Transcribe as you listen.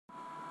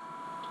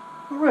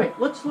Alright,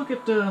 let's look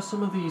at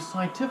some of the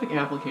scientific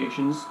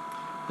applications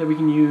that we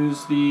can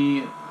use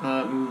the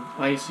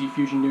IEC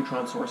fusion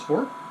neutron source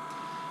for.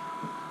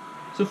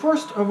 So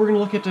first, we're going to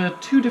look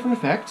at two different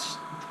effects.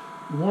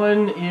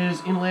 One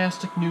is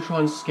inelastic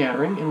neutron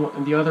scattering,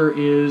 and the other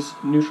is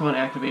neutron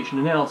activation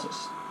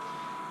analysis.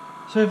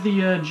 So I have the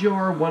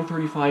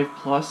GR135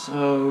 Plus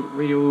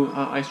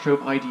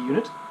radioisotope ID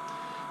unit.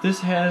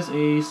 This has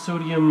a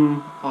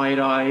sodium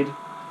iodide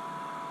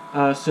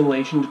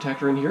simulation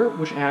detector in here,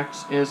 which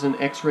acts as an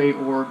X-ray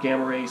or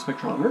gamma ray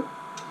spectrometer.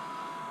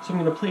 So I'm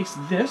going to place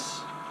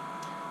this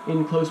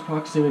in close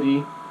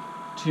proximity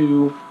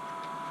to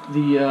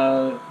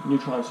the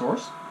neutron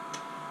source.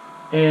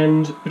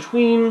 And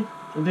between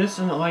this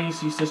and the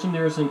IEC system,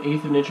 there's an 1/8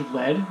 of an inch of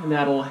lead, and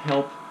that'll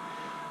help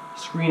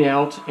screen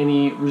out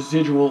any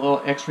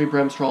residual X-ray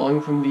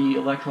bremsstrahlung from the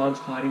electrons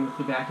colliding with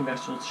the vacuum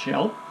vessel's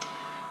shell.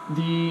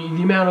 The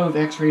amount of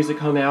X-rays that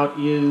come out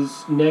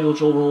is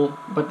negligible,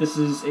 but this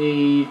is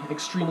a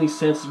extremely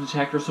sensitive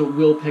detector, so it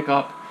will pick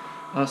up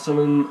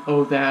some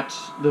of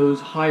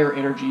those higher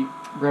energy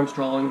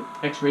bremsstrahlung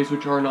X-rays,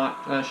 which are not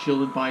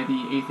shielded by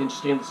the 1/8 inch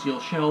stainless steel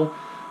shell.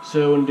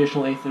 So an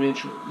additional 1/8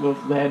 inch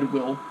of lead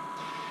will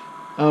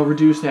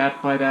reduce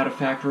that by about a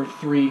factor of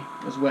 3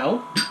 as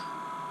well.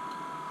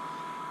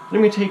 Then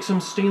I'm going to take some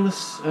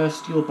stainless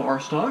steel bar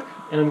stock,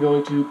 and I'm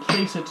going to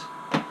place it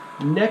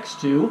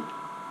next to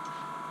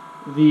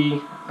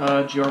the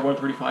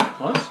GR135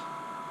 Plus.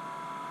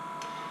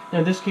 Now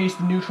in this case,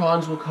 the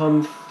neutrons will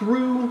come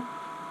through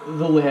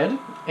the lead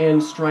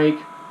and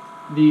strike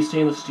the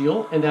stainless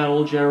steel, and that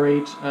will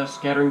generate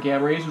scattering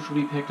gamma rays, which will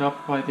be picked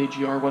up by the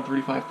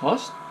GR135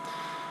 Plus.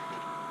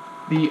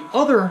 The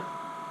other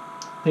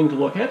thing to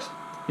look at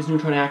is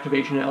neutron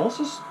activation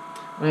analysis.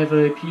 I have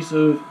a piece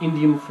of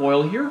indium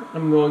foil here.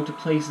 I'm going to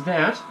place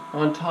that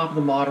on top of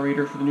the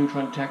moderator for the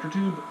neutron detector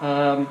tube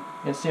and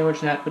sandwich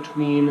that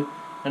between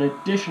an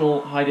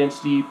additional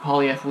high-density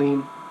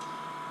polyethylene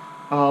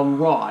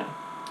rod.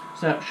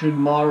 So that should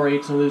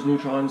moderate some of those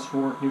neutrons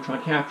for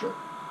neutron capture.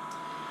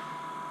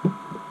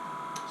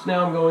 So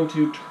now I'm going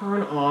to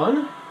turn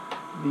on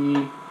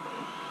the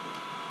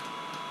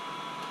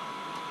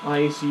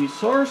IEC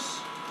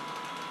source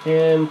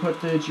and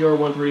put the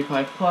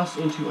GR135 Plus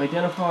into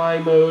identify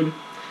mode,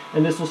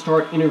 and this will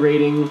start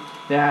integrating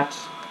that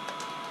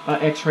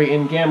X-ray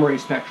and gamma ray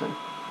spectrum.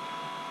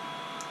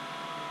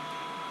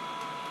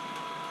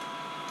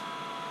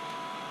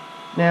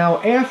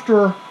 Now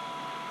after,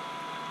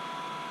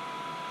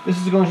 this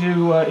is going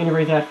to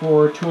integrate that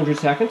for 200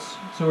 seconds,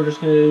 so we're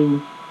just going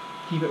to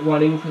keep it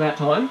running for that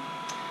time.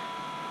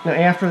 Now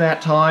after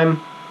that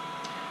time,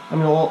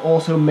 I'm going to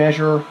also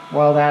measure,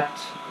 while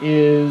that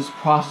is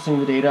processing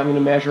the data, I'm going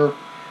to measure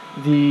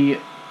the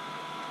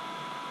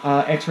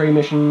X-ray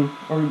emission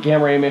or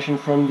gamma ray emission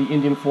from the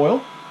indium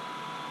foil.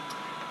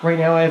 Right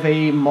now I have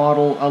a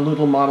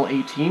Ludlum Model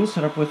 18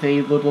 set up with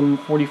a Ludlum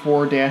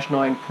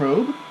 44-9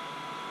 probe.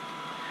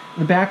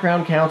 The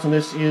background counts on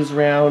this is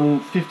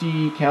around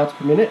 50 counts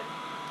per minute.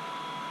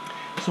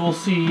 So we'll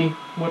see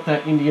what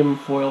that indium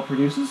foil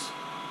produces.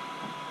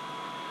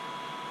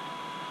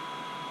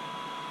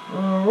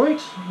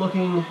 Alright,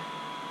 looking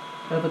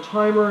at the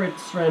timer,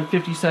 it's around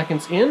 50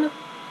 seconds in.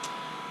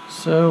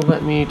 So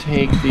let me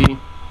take the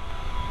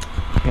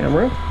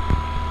camera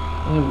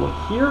and look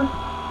here.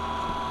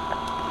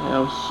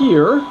 Now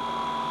here,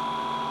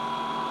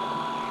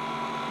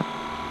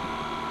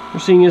 we're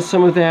seeing is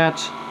some of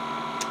that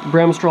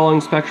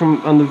bremsstrahlung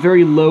spectrum on the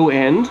very low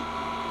end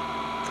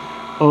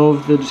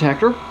of the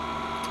detector,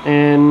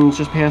 and it's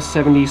just past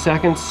 70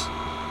 seconds,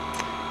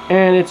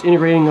 and it's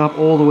integrating up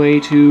all the way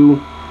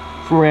to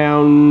from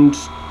around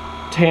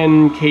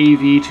 10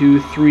 kV to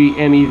 3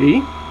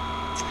 MeV.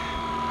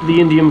 The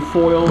indium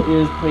foil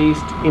is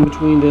placed in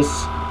between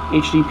this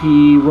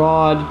HDP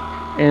rod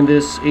and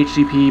this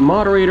HDP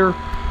moderator,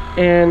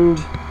 and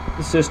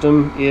the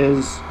system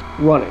is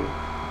running.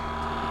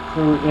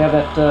 So we have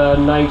that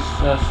nice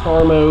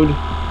star mode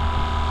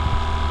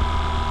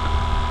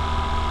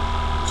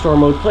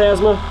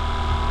plasma.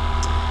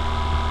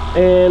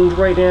 And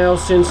right now,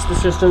 since the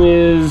system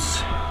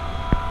is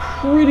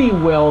pretty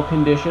well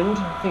conditioned,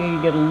 I think I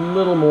can get a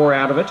little more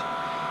out of it.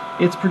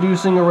 It's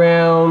producing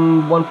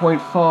around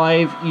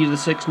 1.5 e to the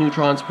 6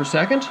 neutrons per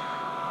second.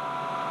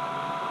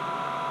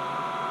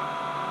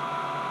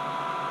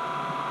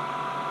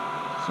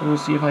 So we'll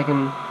see if I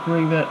can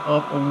bring that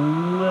up a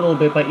little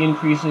bit by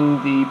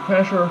increasing the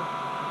pressure.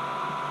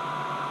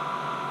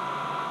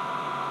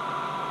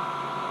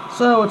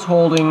 So it's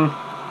holding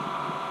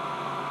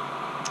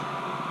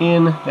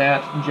in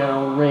that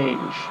general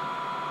range.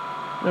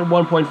 And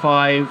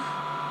 1.5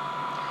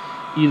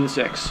 e to the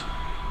 6.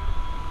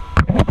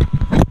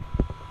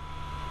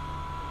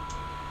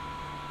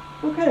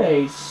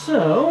 Okay,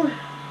 so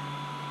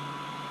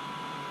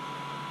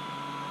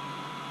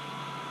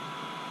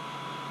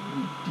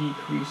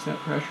decrease that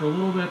pressure a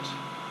little bit.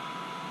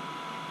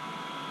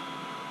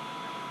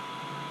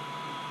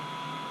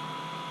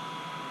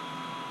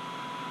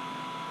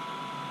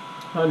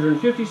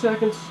 (150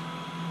 seconds).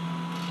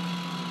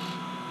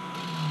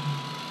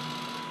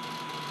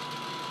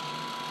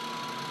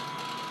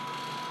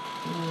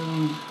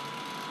 And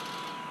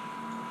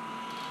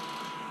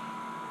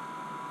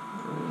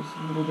there's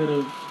a little bit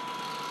of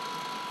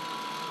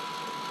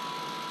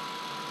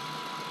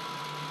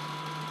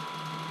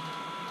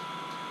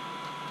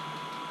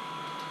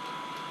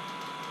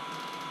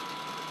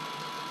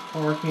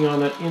arcing on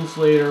that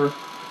insulator.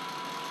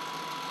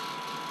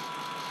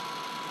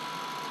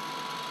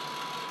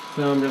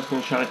 So I'm just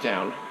going to shut it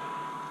down.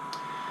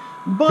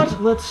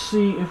 But let's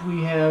see if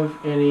we have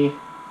any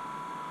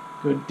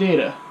good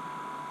data.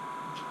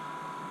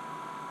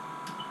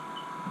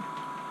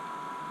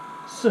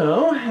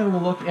 So, having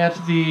a look at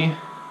the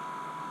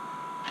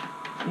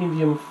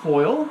indium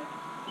foil.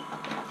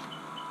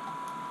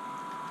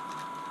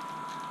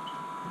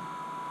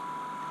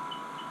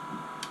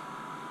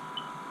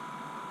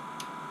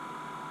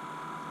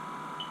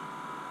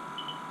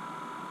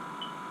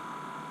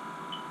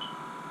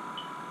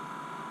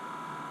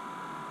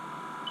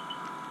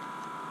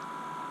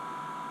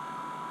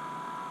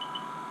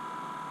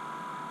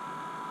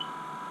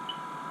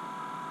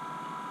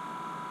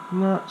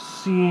 Not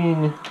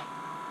seeing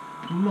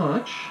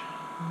much,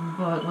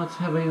 but let's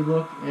have a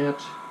look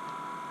at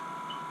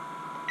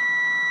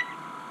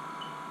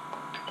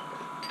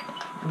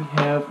what we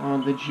have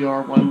on the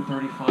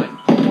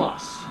GR135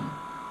 Plus.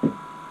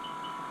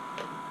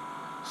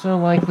 So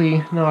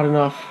likely not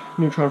enough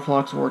neutron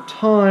flux or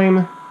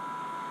time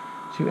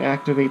to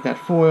activate that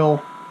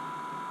foil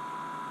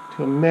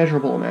to a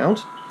measurable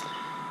amount.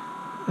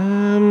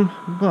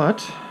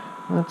 But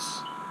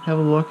let's have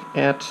a look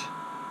at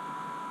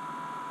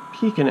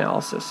peak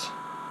analysis.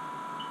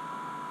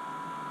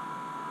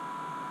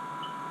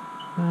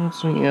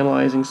 It's doing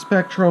analyzing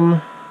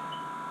spectrum.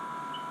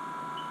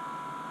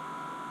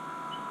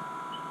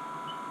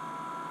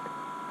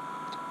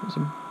 There's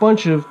a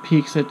bunch of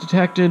peaks that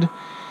detected,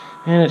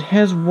 and it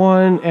has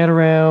one at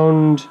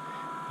around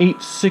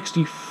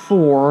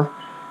 864,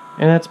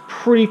 and that's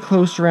pretty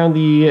close to around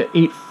the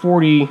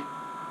 840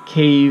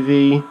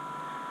 keV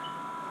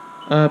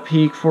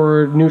peak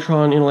for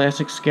neutron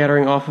inelastic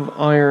scattering off of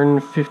iron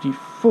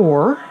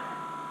 54.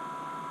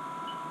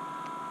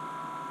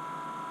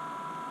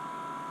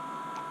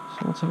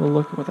 So let's have a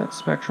look at what that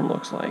spectrum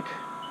looks like.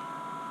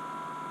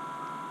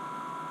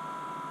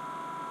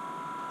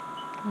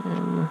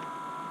 And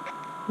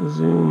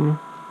zoom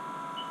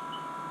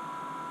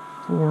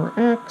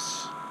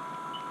 4x.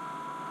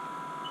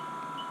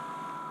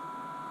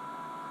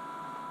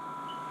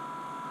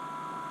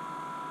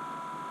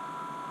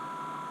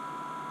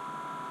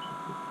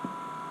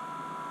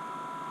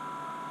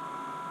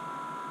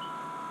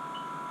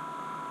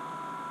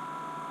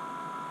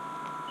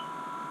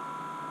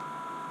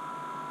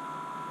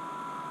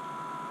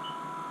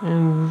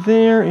 And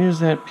there is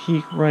that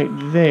peak right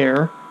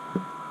there.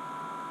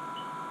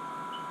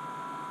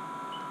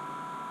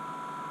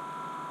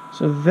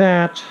 So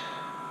that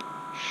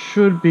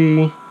should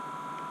be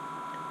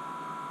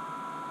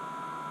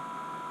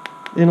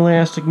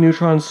inelastic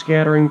neutron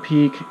scattering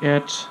peak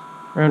at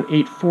around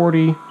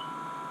 840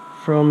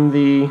 from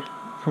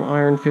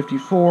iron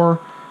 54,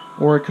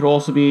 or it could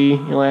also be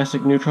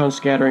inelastic neutron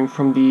scattering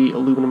from the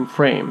aluminum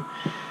frame.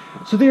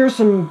 So there's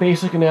some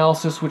basic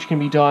analysis which can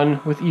be done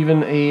with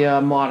even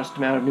a modest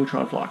amount of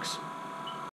neutron flux.